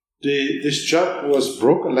this jug was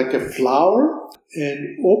broken like a flower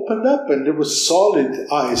and opened up, and there was solid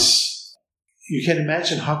ice. You can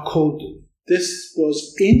imagine how cold this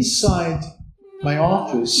was inside my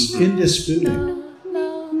office in this building.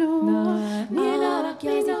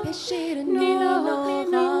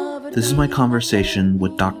 This is my conversation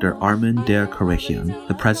with Dr. Armen Der Kiureghian,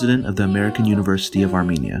 the president of the American University of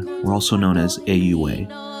Armenia, or also known as AUA.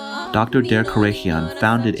 Dr. Der Kiureghian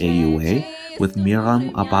founded AUA with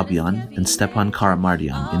Miriam Ababian and Stepan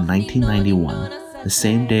Karamardian in 1991, the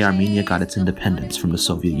same day Armenia got its independence from the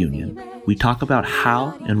Soviet Union. We talk about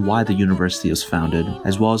how and why the university was founded,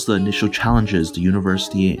 as well as the initial challenges the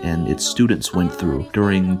university and its students went through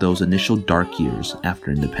during those initial dark years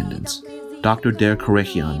after independence. Dr. Der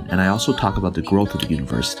Kiureghian and I also talk about the growth of the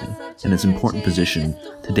university and its important position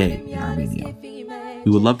today in Armenia.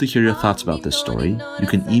 We would love to hear your thoughts about this story. You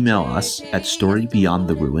can email us at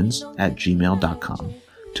storybeyondtheruins@gmail.com.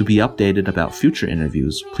 To be updated about future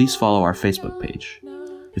interviews, please follow our Facebook page.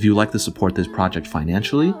 If you would like to support this project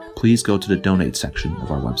financially, please go to the donate section of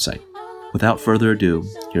our website. Without further ado,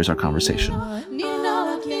 here's our conversation.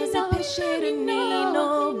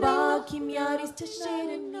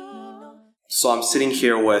 So I'm sitting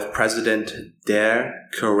here with President Der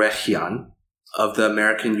Kiureghian of the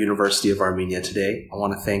American University of Armenia today. I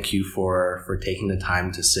want to thank you for taking the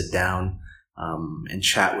time to sit down and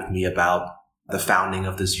chat with me about the founding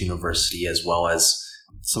of this university, as well as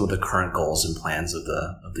some of the current goals and plans of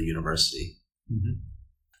the university. Mm-hmm.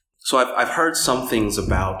 So I've heard some things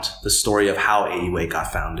about the story of how AUA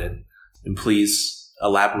got founded, and please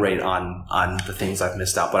elaborate on the things I've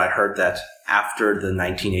missed out. But I heard that after the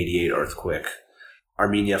 1988 earthquake,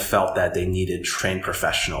 Armenia felt that they needed trained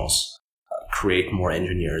professionals, create more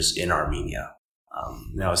engineers in Armenia.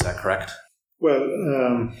 Now, is that correct? Well,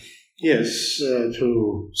 yes,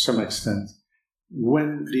 to some extent.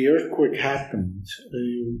 When the earthquake happened,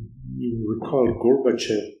 you recall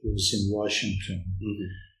Gorbachev was in Washington, mm-hmm.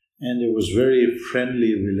 and there was very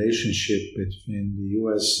friendly relationship between the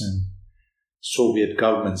U.S. and Soviet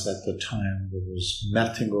governments at the time. There was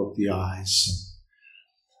melting of the ice.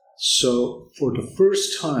 So for the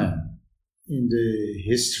first time in the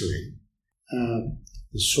history,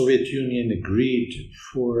 the Soviet Union agreed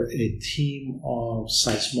for a team of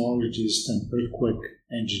seismologists and earthquake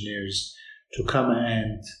engineers to come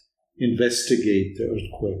and investigate the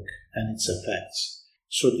earthquake and its effects.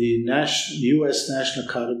 So the U.S. National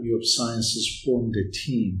Academy of Sciences formed a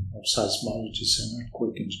team of seismologists and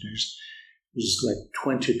earthquake engineers. It was like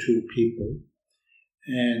 22 people.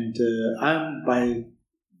 And I'm by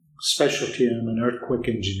specialty, I'm an earthquake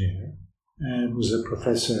engineer and was a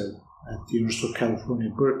professor at the University of California,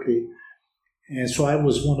 Berkeley. And so I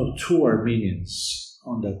was one of two Armenians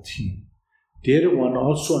on that team. The other one,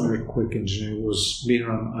 also an earthquake engineer, was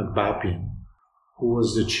Miriam Ababian, who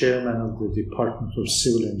was the chairman of the Department of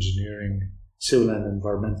Civil Engineering, Civil and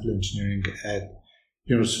Environmental Engineering at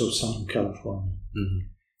University of Southern California. Mm-hmm.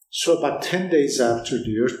 So about 10 days after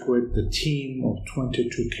the earthquake, the team of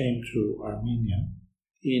 22 came to Armenia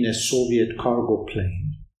in a Soviet cargo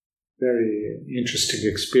plane. Very interesting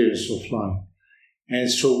experience of flying.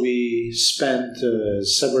 And so we spent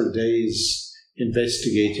several days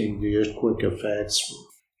investigating the earthquake effects.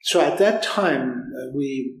 So at that time,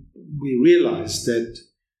 we realized that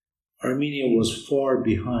Armenia was far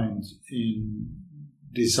behind in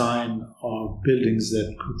design of buildings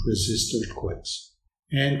that could resist earthquakes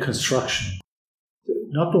and construction.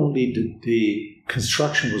 Not only the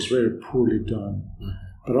construction was very poorly done,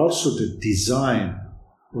 but also the design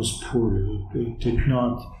was poorly. It did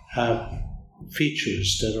not have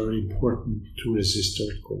features that are important to resist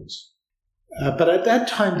earthquakes. But at that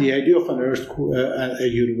time, the idea of a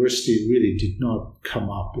university really did not come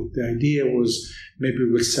up. The idea was maybe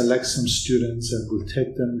we'll select some students and we'll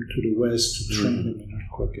take them to the West to train them in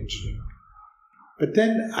earthquake engineering. But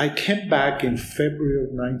then I came back in February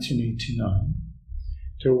of 1989.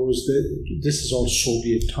 There was this is all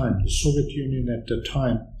Soviet time. The Soviet Union at the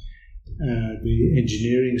time, the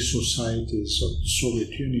engineering societies of the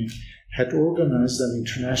Soviet Union had organized an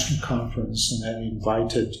international conference and had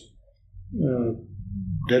invited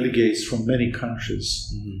delegates from many countries.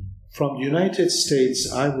 Mm-hmm. From the United States,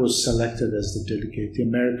 I was selected as the delegate. The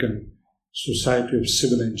American Society of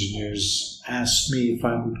Civil Engineers asked me if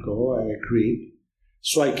I would go. I agreed.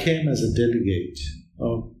 So I came as a delegate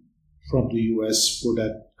from the U.S. for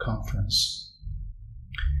that conference.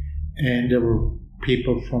 And there were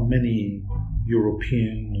people from many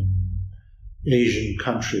European and Asian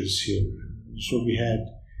countries here. So we had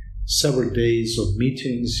several days of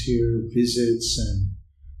meetings here, visits, and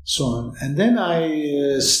so on. And then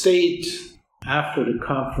I stayed after the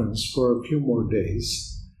conference for a few more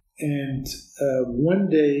days. And one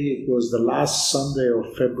day, it was the last Sunday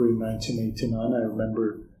of February 1989, I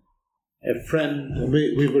remember a friend,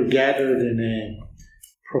 we were gathered in a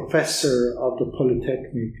professor of the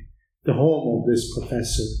Polytechnic, the home of this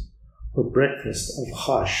professor, for breakfast of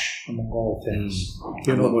hash, among all things.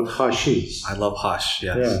 You know what hash is? I love hash,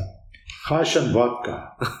 yes. Yeah. Hash and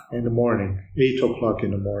vodka in the morning, 8 o'clock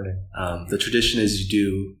in the morning. The tradition is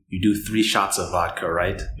you do 3 shots of vodka,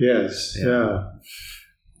 right? Yes, yeah.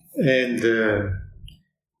 And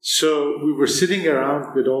so we were sitting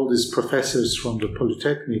around with all these professors from the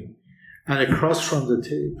Polytechnic, and across from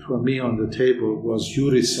me on the table was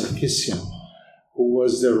Yuri Sarkisian, who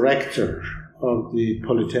was the rector of the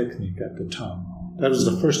Polytechnic at the time. That was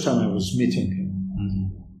the first time I was meeting him.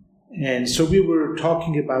 Mm-hmm. And so we were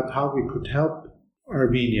talking about how we could help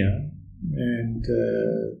Armenia, and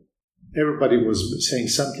everybody was saying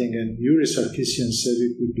something, and Yuri Sarkisian said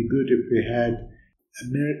it would be good if we had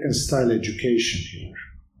American-style education here,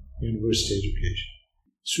 university education.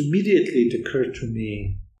 So immediately it occurred to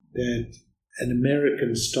me that an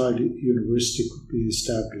American-style university could be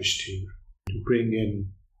established here to bring in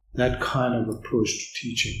that kind of approach to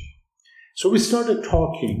teaching. So we started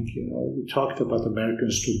talking, we talked about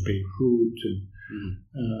Americans to Beirut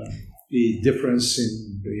and the difference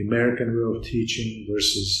in the American way of teaching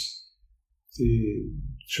versus the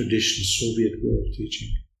traditional Soviet way of teaching.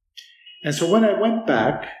 And so when I went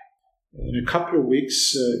back, in a couple of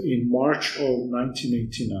weeks, in March of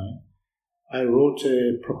 1989, I wrote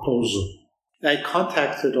a proposal. I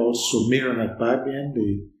contacted also Miran Akbabian,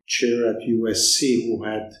 the chair at USC, who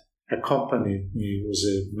had accompanied me, was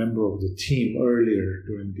a member of the team earlier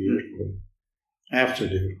during the earthquake, after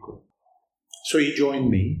the earthquake. So he joined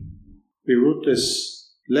me. We wrote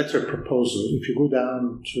this letter proposal. If you go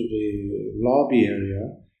down to the lobby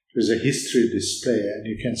area, there's a history display, and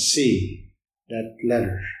you can see that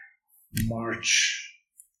letter, March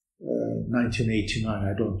 1989.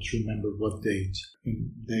 I don't remember what day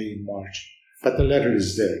in March, but the letter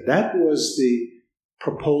is there. That was the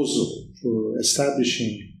proposal for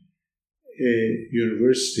establishing a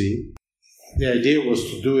university. The idea was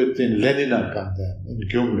to do it in Leningrad, in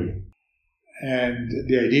Gyumri. And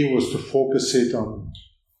the idea was to focus it on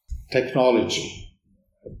technology,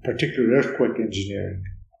 particularly earthquake engineering.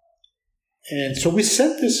 And so we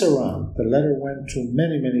sent this around. The letter went to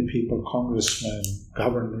many, many people, congressmen,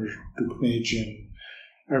 Governor Dukmejian,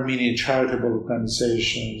 Armenian charitable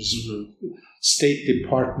organizations, State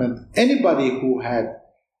Department, anybody who had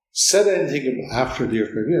said anything after the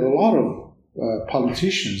earthquake. A lot of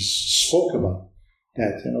politicians spoke about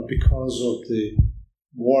that, because of the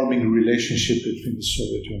warming relationship between the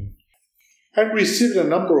Soviet Union. I received a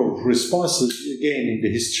number of responses. Again, in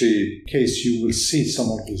the history case, you will see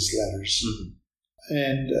some of these letters.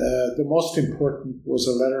 And the most important was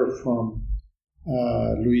a letter from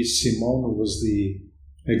Louise Simon, who was the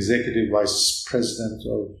executive vice president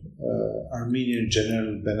of Armenian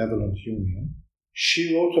General Benevolent Union.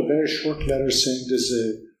 She wrote a very short letter saying this is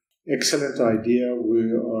an excellent idea.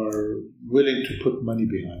 We are willing to put money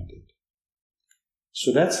behind it.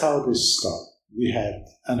 So that's how this started. We had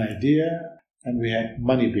an idea and we had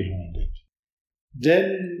money behind it.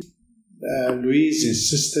 Then Louise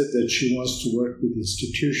insisted that she wants to work with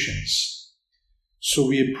institutions. So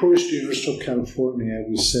we approached the University of California.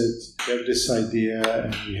 We said, we have this idea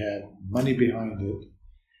and we have money behind it.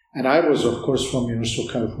 And I was, of course, from University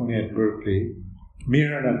of California at Berkeley.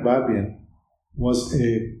 Miran Akbabian was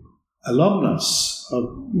an alumnus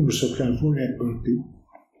of University of California at Berkeley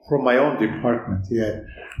from my own department. He had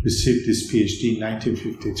received his PhD in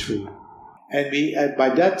 1953. And we, by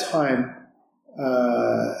that time,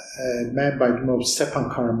 a man by the name of Stepan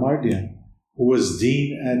Karamardian, who was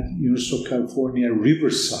dean at University of California,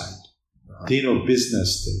 Riverside, dean of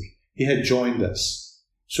business there, he had joined us.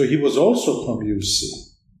 So he was also from UC.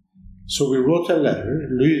 So we wrote a letter.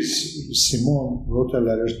 Louise Simon wrote a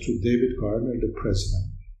letter to David Gardner, the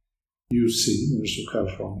president, UC, University of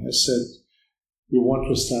California, said, we want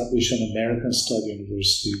to establish an American-style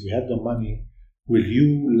university. We have the money. Will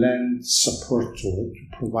you lend support to it,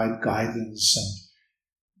 to provide guidance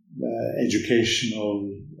and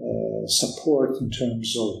educational support in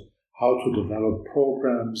terms of how to develop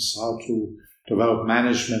programs, how to develop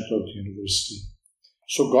management of the university?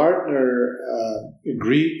 So Gardner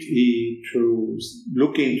agreed to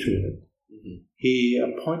look into it. He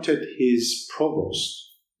appointed his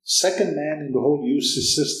provost, second man in the whole UC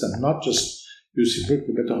system, not just UC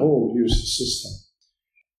Berkeley, but the whole UC system,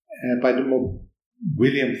 by the name of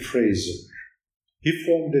William Fraser. He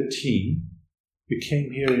formed a team. We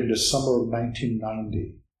came here in the summer of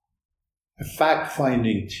 1990. a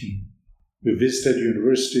fact-finding team. We visited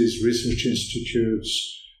universities, research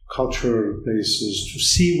institutes, cultural places to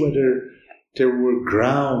see whether there were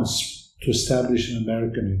grounds to establish an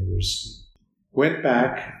American university. Went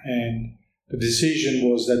back, and the decision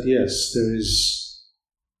was that yes, there is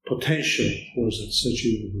potential for such a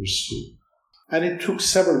university. And it took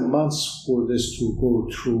several months for this to go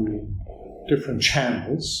through different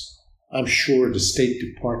channels. I'm sure the State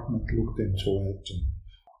Department looked into it.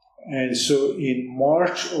 And so in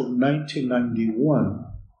March of 1991,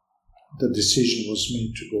 the decision was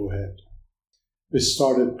made to go ahead. We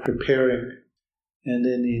started preparing, and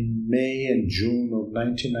then in May and June of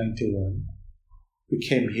 1991, we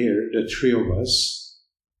came here, the three of us,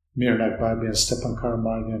 Mirna Babi, Stepan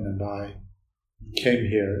Karamargan, and I came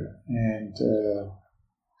here, and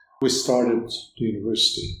we started the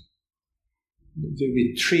university. There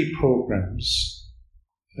were three programs.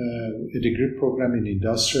 A degree program in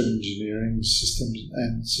industrial engineering,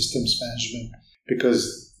 systems management,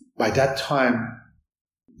 because by that time,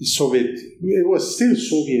 it was still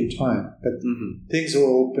Soviet time, but things were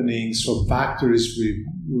opening, so factories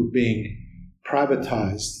were being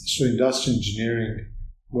privatized, so industrial engineering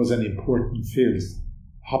was an important field.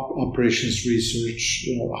 Operations research,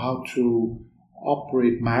 how to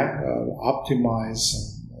operate, optimize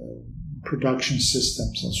production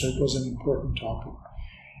systems, and so it was an important topic.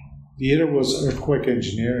 The other was earthquake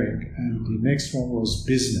engineering, and the next one was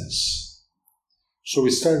business. So we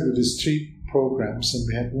started with these three programs, and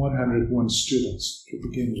we had 101 students to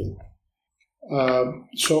begin with.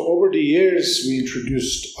 So over the years, we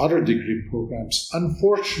introduced other degree programs.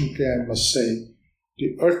 Unfortunately, I must say,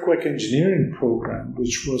 the earthquake engineering program,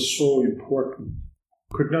 which was so important,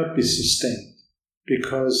 could not be sustained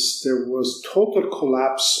because there was total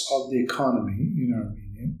collapse of the economy in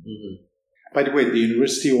Armenia. Mm-hmm. By the way, the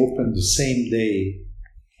university opened the same day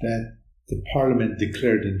that the parliament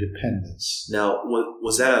declared independence. Now,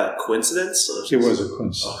 was that a coincidence? It was a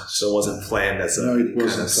coincidence. Oh, so it wasn't planned as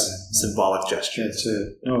a symbolic gesture?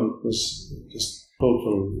 No, it was just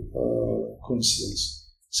total coincidence.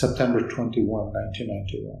 September 21,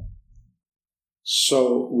 1991.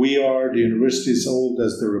 So we are the university as old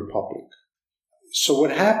as the Republic. So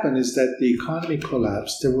what happened is that the economy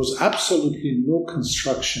collapsed. There was absolutely no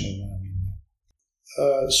construction in Armenia.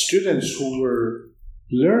 Students who were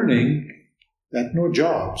learning had no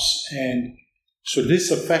jobs, and so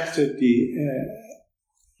this affected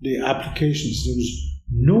the applications. There was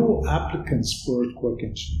no applicants for earthquake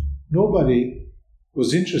engineering. Nobody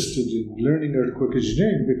was interested in learning earthquake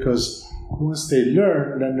engineering because once they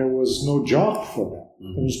learned, then there was no job for them.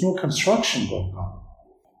 Mm-hmm. There was no construction going on.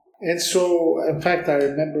 And so, in fact, I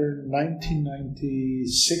remember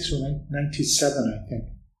 1996 or 1997, I think.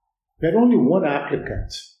 We had only one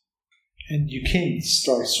applicant, and you can't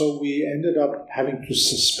start. So we ended up having to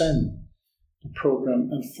suspend the program.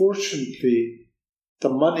 Unfortunately, the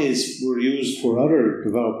monies were used for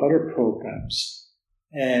develop other programs,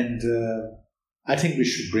 and I think we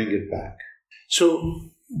should bring it back. So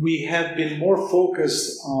we have been more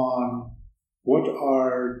focused on what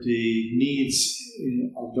are the needs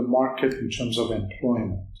of the market in terms of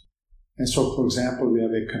employment. And so, for example, we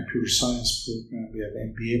have a computer science program, we have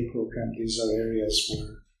an MBA program. These are areas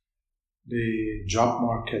where the job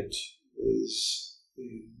market is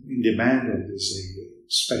in demand of this area,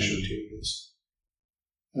 specialty areas.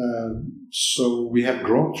 So we have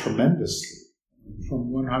grown tremendously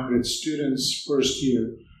from 100 students first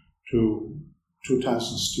year to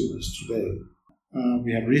 2,000 students today.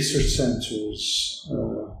 We have research centers.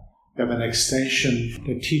 We have an extension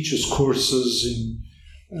that teaches courses in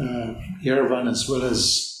Yerevan, as well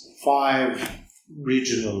as 5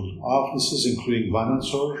 regional offices, including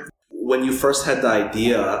Vanadzor. When you first had the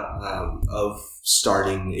idea of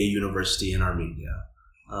starting a university in Armenia,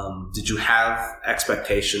 did you have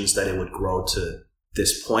expectations that it would grow to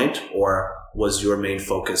this point, or was your main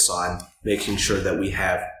focus on making sure that we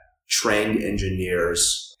have trained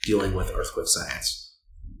engineers dealing with earthquake science?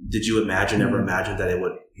 Did you ever imagine that it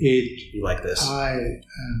would be like this?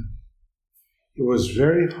 It was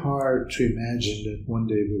very hard to imagine that one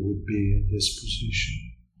day we would be in this position.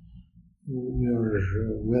 We are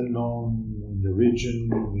well known in the region.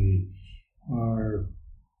 We are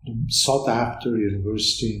the sought after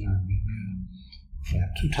university in Armenia. We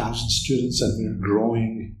have 2,000 students, and we are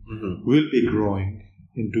growing. Mm-hmm. We'll be growing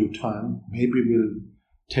in due time. Maybe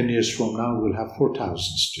 10 years from now, we'll have 4,000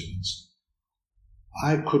 students.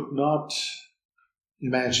 I could not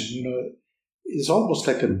imagine, it's almost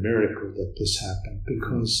like a miracle that this happened,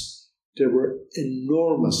 because there were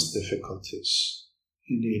enormous difficulties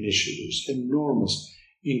in the initiatives, enormous,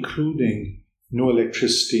 including no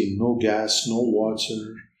electricity, no gas, no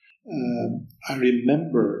water. I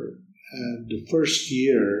remember the first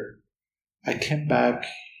year I came back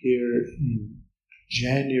here in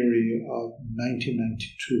January of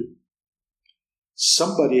 1992.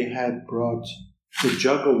 Somebody had brought a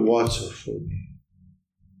jug of water for me.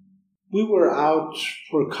 We were out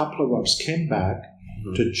for a couple of hours, came back,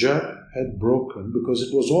 the jug had broken because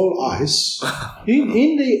it was all ice.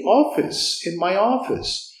 in the office, in my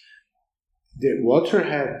office, the water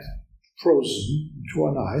had frozen to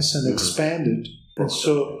an ice and expanded. And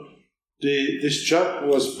so this jug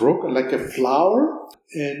was broken like a flower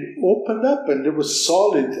and opened up, and there was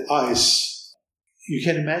solid ice. You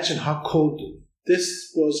can imagine how cold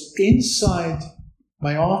this was inside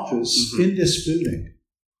my office in this building.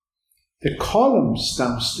 The columns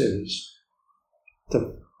downstairs,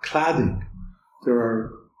 the cladding, there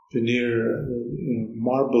are veneer,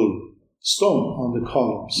 marble stone on the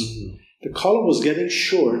columns. The column was getting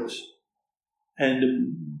short, and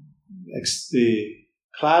the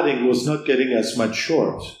cladding was not getting as much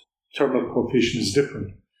short. Thermal coefficient is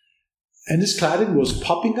different. And this cladding was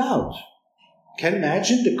popping out. Can you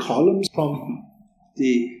imagine the columns from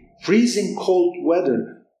the freezing cold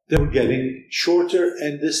weather? They were getting shorter,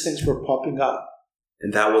 and these things were popping out.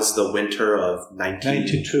 And that was the winter of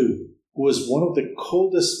 1992. It was one of the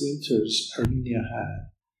coldest winters Armenia had.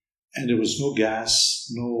 And there was no gas,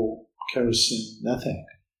 no kerosene, nothing.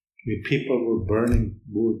 People were burning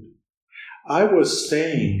wood. I was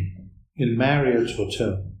staying in Marriott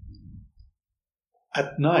Hotel.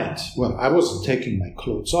 At night, well, I wasn't taking my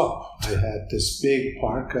clothes off. I had this big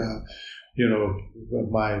parka, with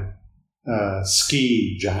my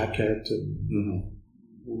ski jacket, and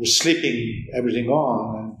we were sleeping everything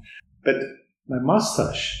on. But my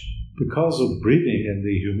mustache, because of breathing and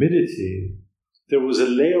the humidity, there was a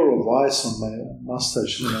layer of ice on my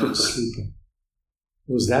mustache when I was sleeping.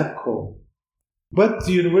 It was that cold. But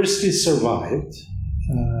the university survived.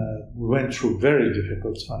 We went through very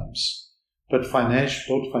difficult times, but both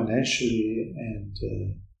financially and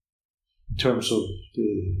in terms of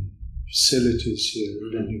the facilities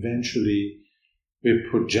here. And eventually we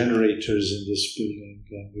put generators in this building,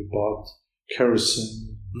 and we bought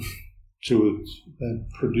kerosene to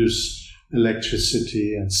produce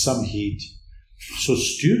electricity and some heat. So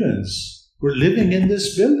students were living in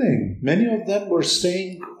this building. Many of them were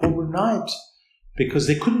staying overnight because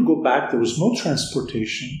they couldn't go back. There was no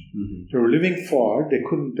transportation. They were living far.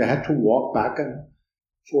 They had to walk back and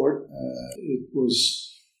forth. It was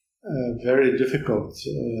very difficult.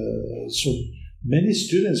 So many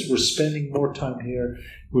students were spending more time here.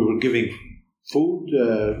 We were giving food,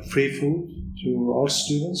 free food to all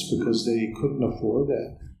students because they couldn't afford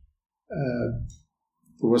it.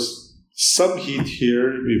 There was some heat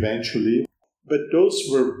here eventually, but those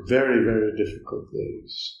were very, very difficult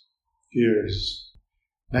years.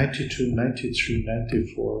 92, 93,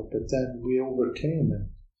 94, but then we overcame, and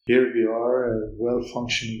here we are, a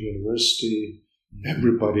well-functioning university.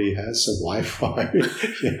 Everybody has a Wi-Fi.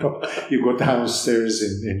 You go downstairs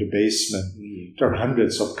in the basement. There are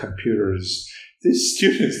hundreds of computers. These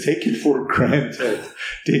students take it for granted.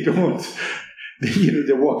 They don't.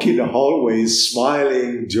 They walk in the hallways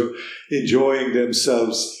smiling, enjoying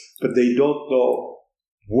themselves, but they don't know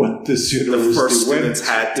what this university the first students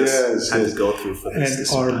had to go through for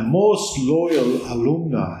this. And our most loyal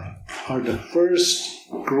alumni are the first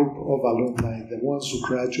group of alumni, the ones who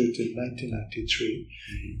graduated in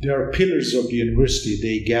 1993. They are pillars of the university.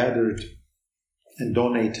 They gathered and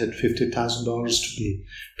donated $50,000 to be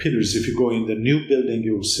pillars. If you go in the new building,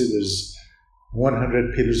 you will see there's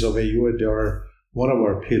 100 pillars of AU. They are one of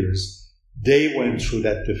our pillars. They went through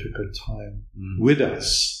that difficult time with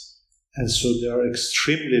us. And so they are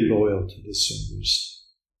extremely loyal to this university.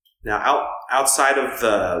 Now, outside of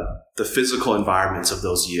the physical environments of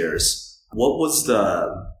those years, what was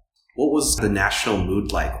the national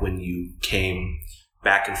mood like when you came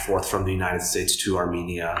back and forth from the United States to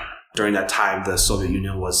Armenia? During that time, the Soviet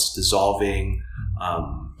Union was dissolving.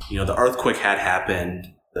 The earthquake had happened.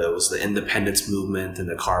 There was the independence movement and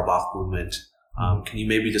the Karabakh movement. Can you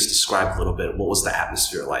maybe just describe a little bit, what was the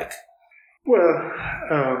atmosphere like? Well,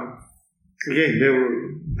 again, they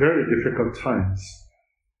were very difficult times.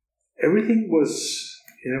 Everything was,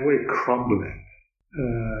 in a way, crumbling.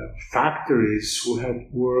 Factories who had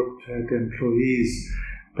worked, had employees,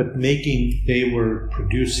 but they were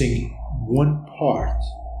producing one part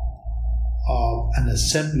of an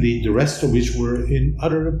assembly, the rest of which were in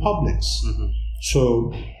other republics.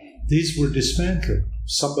 So these were dismantled.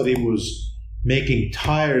 Somebody was making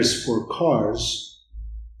tires for cars.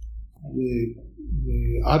 The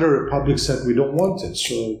other republics said, we don't want it.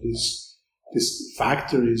 So these these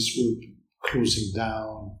factories were closing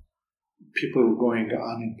down, people were going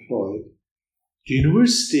unemployed. The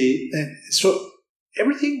university, and so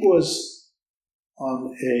everything was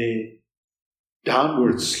on a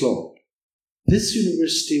downward slope. This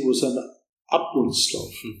university was on an upward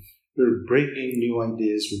slope. We're bringing new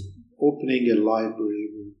ideas, we're opening a library,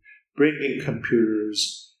 we're bringing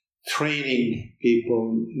computers, training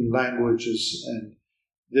people in languages and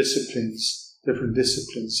disciplines, different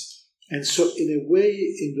disciplines. And so in a way,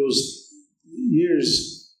 in those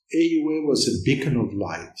years, AUA was a beacon of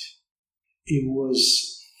light. It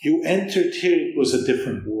was, you entered here, it was a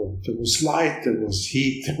different world. There was light, there was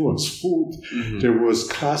heat, there was food, there was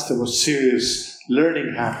class, there was serious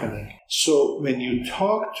learning happening. So when you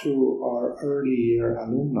talk to our early year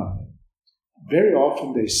alumni, very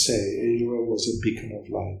often they say AUA was a beacon of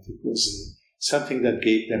light. It was something that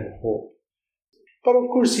gave them hope. But of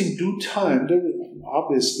course, in due time,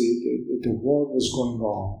 obviously the war was going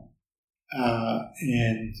on.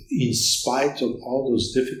 And in spite of all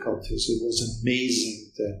those difficulties, it was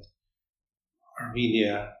amazing that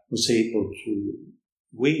Armenia was able to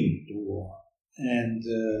win the war. And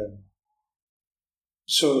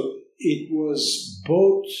so it was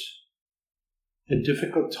both a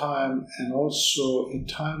difficult time and also a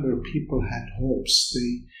time where people had hopes.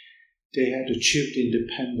 They had achieved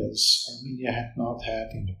independence. Armenia had not had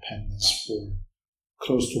independence for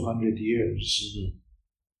close to 100 years.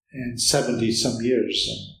 And 70-some years.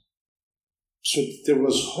 And so there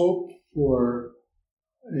was hope for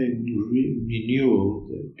a renewal.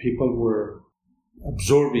 People were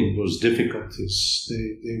absorbing those difficulties.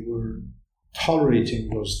 They were tolerating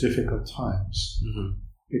those difficult times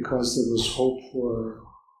because there was hope for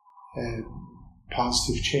a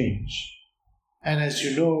positive change. And as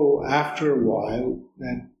you know, after a while,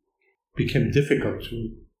 that became difficult to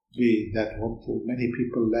be that hopeful. Many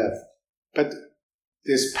people left. But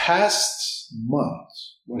this past month,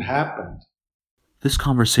 what happened? This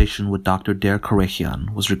conversation with Dr. Der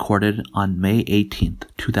Kiureghian was recorded on May 18th,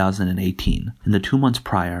 2018. In the 2 months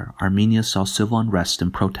prior, Armenia saw civil unrest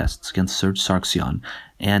and protests against Serge Sargsyan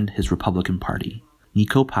and his Republican Party.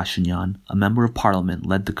 Nikol Pashinyan, a member of parliament,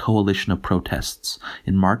 led the coalition of protests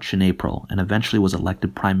in March and April and eventually was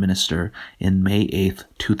elected prime minister in May 8th,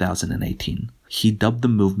 2018. He dubbed the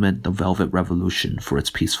movement the Velvet Revolution for its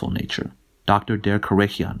peaceful nature. Dr. Der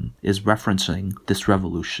Kiureghian is referencing this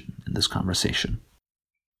revolution in this conversation.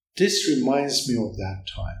 This reminds me of that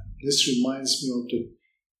time. This reminds me of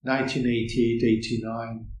the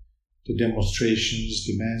 1988-89, the demonstrations,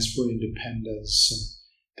 demands for independence, and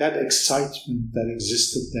that excitement that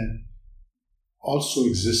existed then also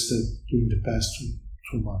existed during the past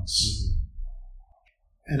two months.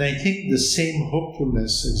 And I think the same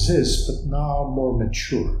hopefulness exists, but now more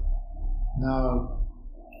mature. Now,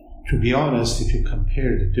 to be honest, if you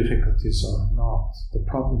compare, the difficulties are not, the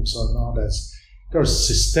problems are not as, there are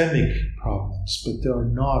systemic problems, but there are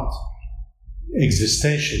not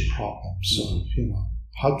existential problems of,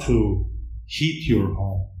 how to heat your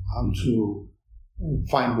home, how to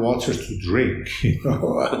find water to drink,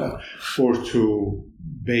 or to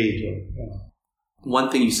bathe.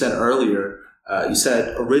 One thing you said earlier, you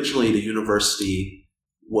said originally the university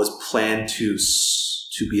was planned to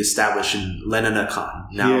be established in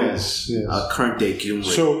Leninakan, now yes. current-day Gyumri.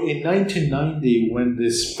 So in 1990, when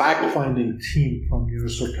this fact-finding team from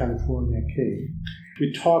University of California came,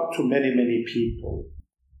 we talked to many, many people.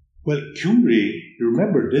 Well, Gyumri, you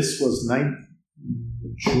remember, this was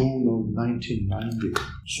June of 1990.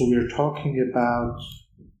 So we're talking about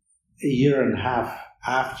a year and a half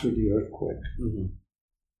after the earthquake.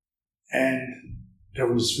 And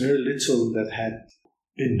there was very little that had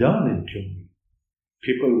been done in Gyumri.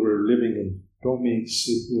 People were living in domes.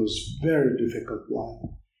 It was very difficult life.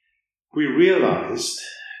 We realized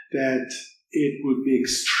that it would be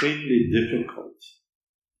extremely difficult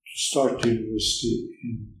to start the university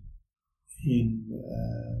in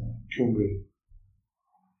Gyumri.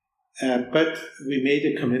 But we made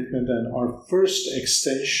a commitment, and our first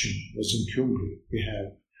extension was in Gyumri. We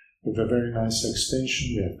have a very nice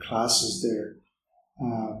extension. We have classes there.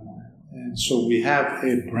 And so we have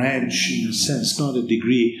a branch, in a sense, not a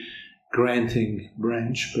degree granting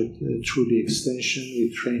branch, but through the extension,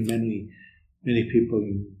 we train many, many people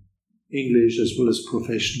in English as well as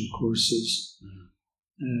professional courses.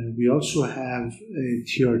 We also have a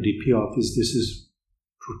TRDP office. This is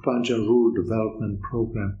Purpanja Rural Development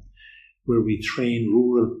Program, where we train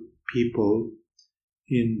rural people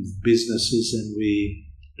in businesses, and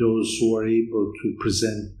those who are able to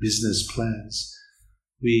present business plans.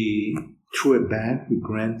 Through a bank, we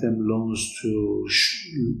grant them loans to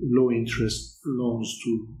low-interest loans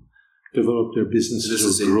to develop their businesses This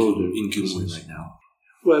is or grow their in Gyumri business. right now.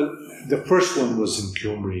 Well, the first one was in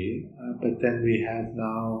Gyumri, but then we have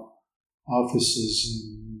now offices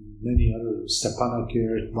in many other,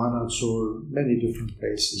 Stepanakert, Manazor, many different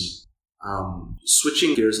places.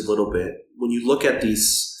 Switching gears a little bit, when you look at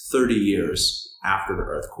these 30 years after the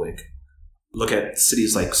earthquake, look at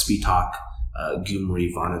cities like Spitak,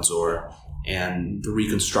 Gyumri, Vanadzor, and the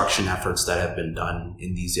reconstruction efforts that have been done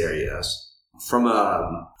in these areas. From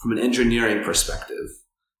an engineering perspective,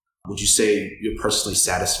 would you say you're personally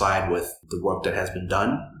satisfied with the work that has been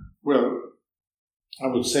done? Well, I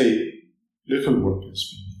would say little work has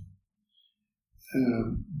been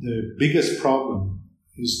done. The biggest problem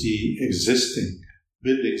is the existing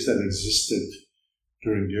buildings that existed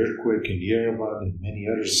during the earthquake in Yerevan and many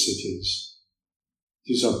other cities.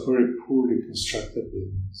 These are very poorly constructed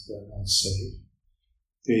buildings. They're not safe.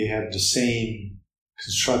 They have the same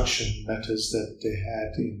construction methods that they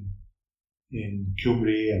had in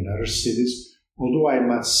Gyumri and other cities. Although I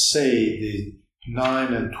must say the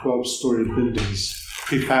 9 and 12-story buildings,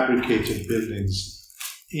 prefabricated buildings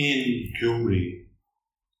in Gyumri,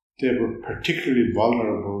 they were particularly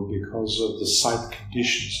vulnerable because of the site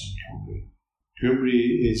conditions in Gyumri. Gyumri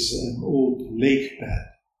is an old lake bed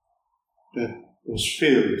that was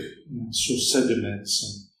filled and so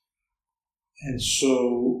sediments and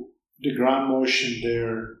so the ground motion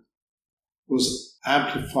there was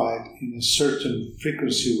amplified in a certain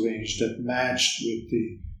frequency range that matched with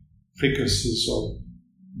the frequencies of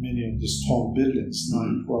many of these tall buildings,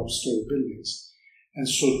 9, 12-story buildings, and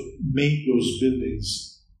so made those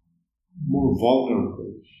buildings more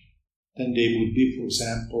vulnerable than they would be, for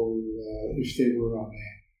example, if they were on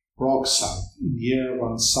a rock site. In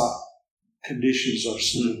Yerevan, conditions are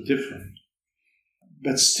sort of different.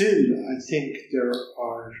 But still, I think there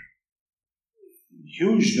are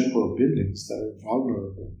huge number of buildings that are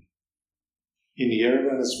vulnerable in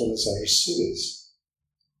Yerevan as well as other cities.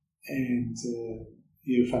 And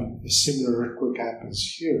if a similar earthquake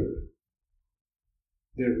happens here,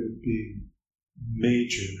 there would be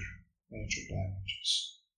major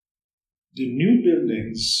damages. The new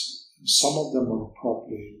buildings, some of them are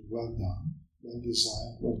probably well done, well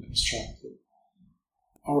designed, well constructed.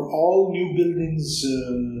 Are all new buildings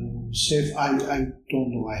safe? I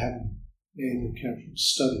don't know. I haven't made a careful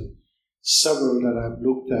study. Several that I've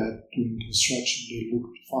looked at doing construction, they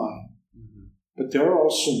looked fine. Mm-hmm. But there are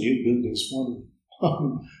also new buildings. One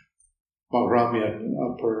Bagramian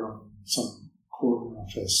upper on some corner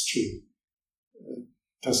of a street.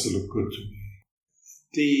 Doesn't look good to me.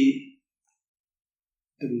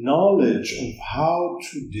 The knowledge of how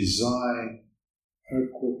to design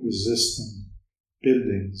earthquake-resistant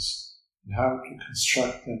buildings and how to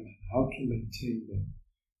construct them and how to maintain them,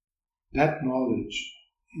 that knowledge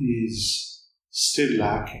is still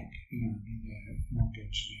lacking in Armenia among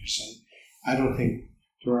engineers. I don't think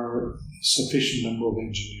there are a sufficient number of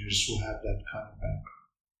engineers who have that kind of background.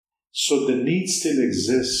 So the need still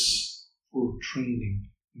exists for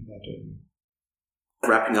training in that area.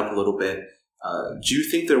 Wrapping up a little bit, do you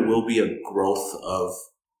think there will be a growth of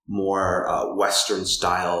more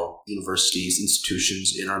Western-style universities,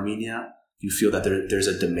 institutions in Armenia? Do you feel that there's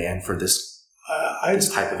a demand for this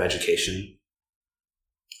type of education?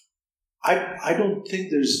 I don't think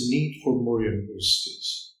there's need for more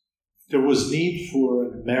universities. There was need for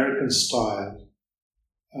an American-style,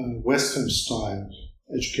 Western-style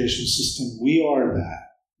education system. We are that.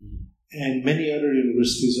 And many other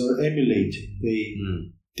universities are emulating. They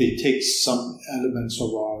take some elements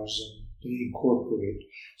of ours and they incorporate.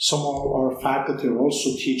 Some of our faculty are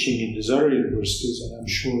also teaching in these other universities, and I'm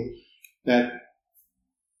sure that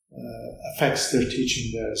affects their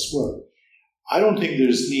teaching there as well. I don't think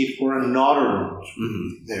there's need for another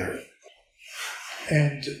one there.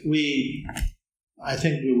 And I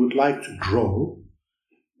think we would like to grow.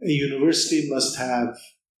 A university must have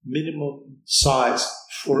minimum size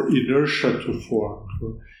for inertia to form.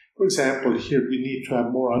 For example, here we need to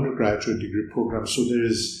have more undergraduate degree programs, so there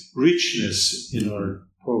is richness in our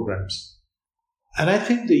programs. And I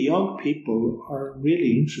think the young people are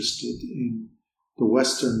really interested in the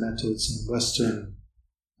Western methods and Western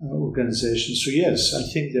organizations. So yes, I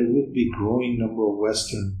think there will be growing number of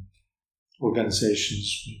Western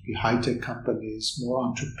organizations, maybe high-tech companies,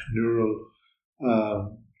 more entrepreneurial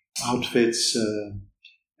outfits,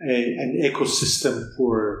 an ecosystem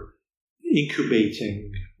for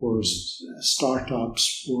incubating, for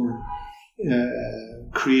startups, for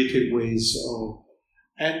creative ways of,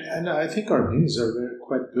 and I think Armenians are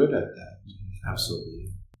quite good at that. Absolutely.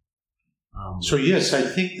 So yes, I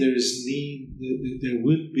think there is need. There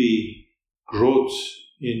will be growth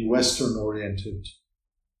in Western-oriented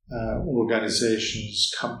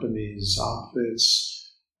organizations, companies,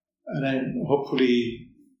 outfits, and then hopefully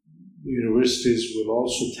the universities will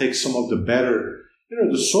also take some of the better.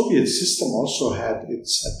 The Soviet system also had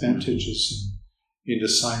its advantages in the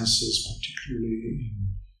sciences, particularly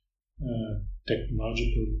in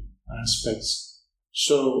technological aspects.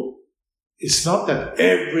 So it's not that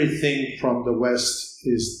everything from the West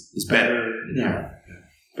is better. Yeah.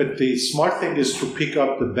 But the smart thing is to pick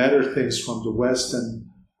up the better things from the West and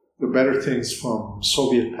the better things from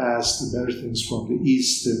Soviet past, the better things from the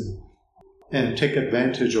East, and take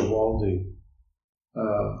advantage of all the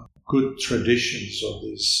good traditions of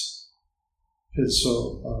this. And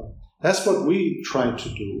so that's what we try to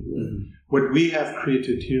do. Mm-hmm. What we have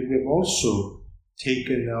created here, we have also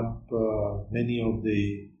taken up many of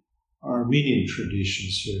the Armenian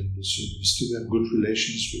traditions here in this university. We have good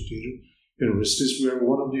relations with universities. We are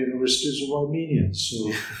one of the universities of Armenia.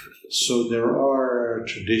 So there are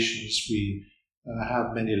traditions. We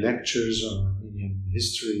have many lectures on Armenian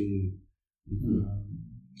history,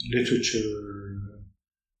 literature.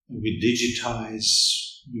 We've digitized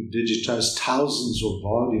thousands of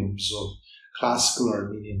volumes of classical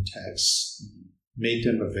Armenian texts, made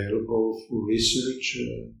them available for research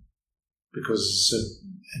because it's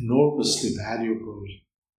an enormously valuable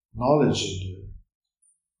knowledge in there.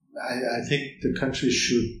 I think the country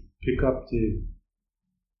should pick up the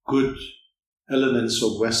good elements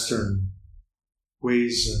of Western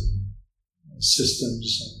ways and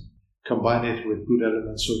systems and combine it with good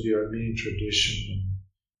elements of the Armenian tradition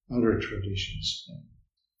and other traditions.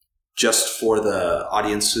 Just for the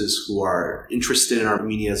audiences who are interested in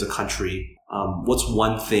Armenia as a country, what's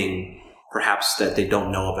one thing perhaps that they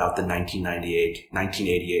don't know about the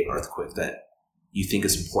 1988 earthquake that you think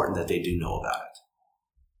is important that they do know about it?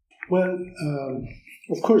 Well,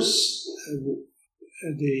 of course,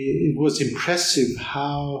 it was impressive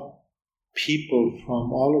how people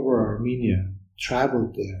from all over Armenia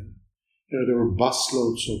traveled there. There were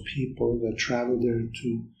busloads of people that traveled there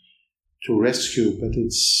to rescue, but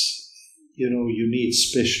it's, you need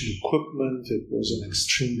special equipment. It was an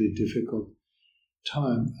extremely difficult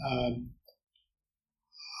time.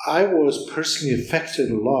 I was personally affected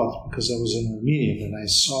a lot because I was an Armenian and I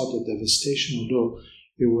saw the devastation, although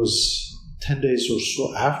it was 10 days or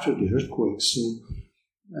so after the earthquake. So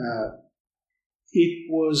it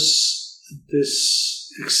was this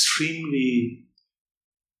extremely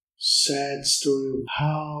sad story of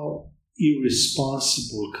how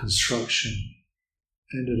irresponsible construction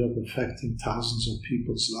ended up affecting thousands of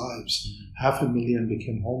people's lives. 500,000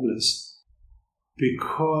 became homeless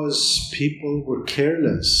because people were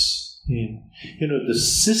careless. The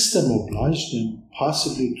system obliged them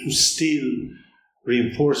possibly to steal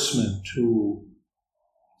reinforcement, to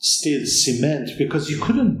steal cement, because you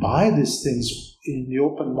couldn't buy these things in the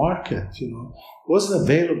open market. It wasn't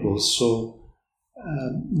available. So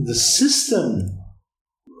the system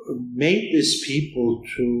made these people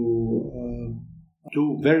to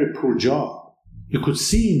do a very poor job. You could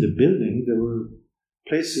see in the building there were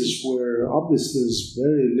places where obviously there's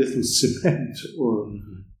very little cement or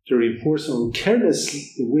the reinforcement,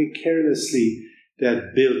 the way carelessly they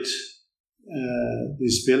had built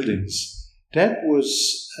these buildings. That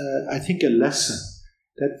was, I think, a lesson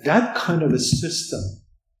that kind of a system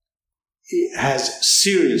has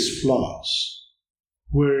serious flaws,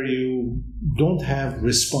 where you don't have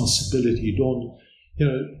responsibility, you don't,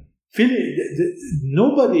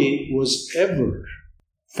 nobody was ever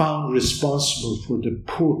found responsible for the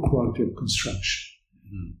poor quality of construction.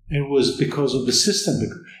 And it was because of the system,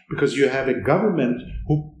 because you have a government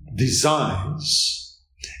who designs,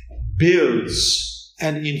 builds,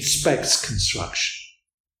 and inspects construction.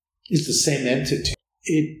 It's the same entity.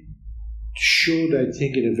 It showed, I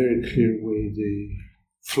think, in a very clear way the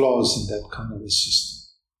flaws in that kind of a system.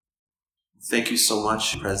 Thank you so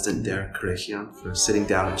much, President Der Kiureghian, for sitting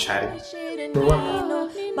down and chatting. You're welcome.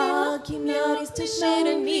 Ach,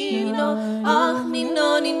 ni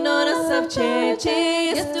no, ni no, na sam che,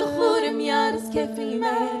 che, yes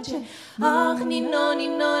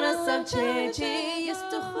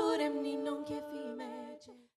to churem, ni non kefi.